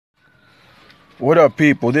What up,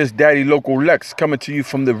 people? This Daddy Local Lex coming to you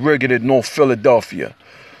from the Rigged in North Philadelphia.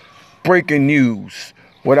 Breaking news.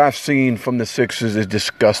 What I've seen from the Sixers is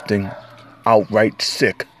disgusting, outright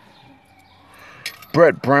sick.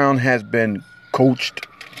 Brett Brown has been coached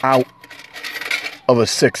out of a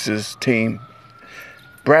Sixers team.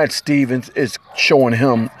 Brad Stevens is showing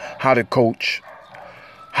him how to coach.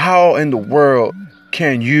 How in the world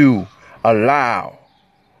can you allow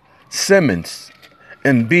Simmons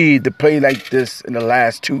and Embiid to play like this in the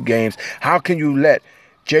last two games? How can you let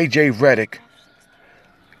J.J. Redick,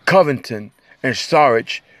 Covington, and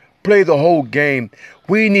Saric play the whole game?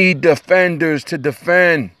 We need defenders to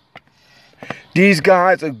defend. These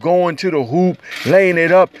guys are going to the hoop, laying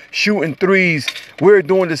it up, shooting threes. We're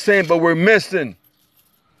doing the same, but we're missing.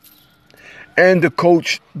 And the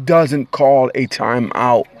coach doesn't call a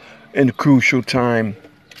timeout in the crucial time.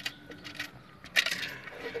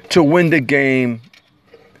 To win the game,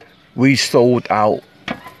 we sold out.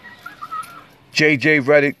 J.J.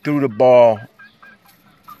 Redick threw the ball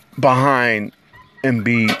behind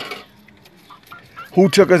Embiid. Who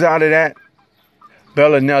took us out of that?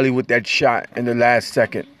 Bellinelli with that shot in the last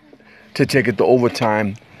second to take it to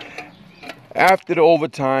overtime. After the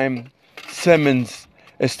overtime, Simmons,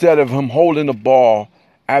 instead of him holding the ball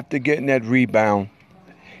after getting that rebound,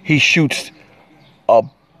 he shoots a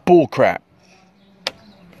bullcrap.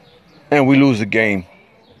 And we lose the game.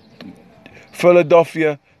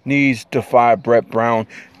 Philadelphia needs to fire Brett Brown.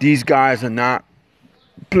 These guys are not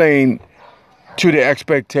playing to their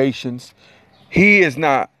expectations. He is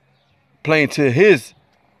not playing to his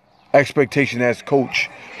expectation as coach.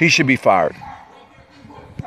 He should be fired.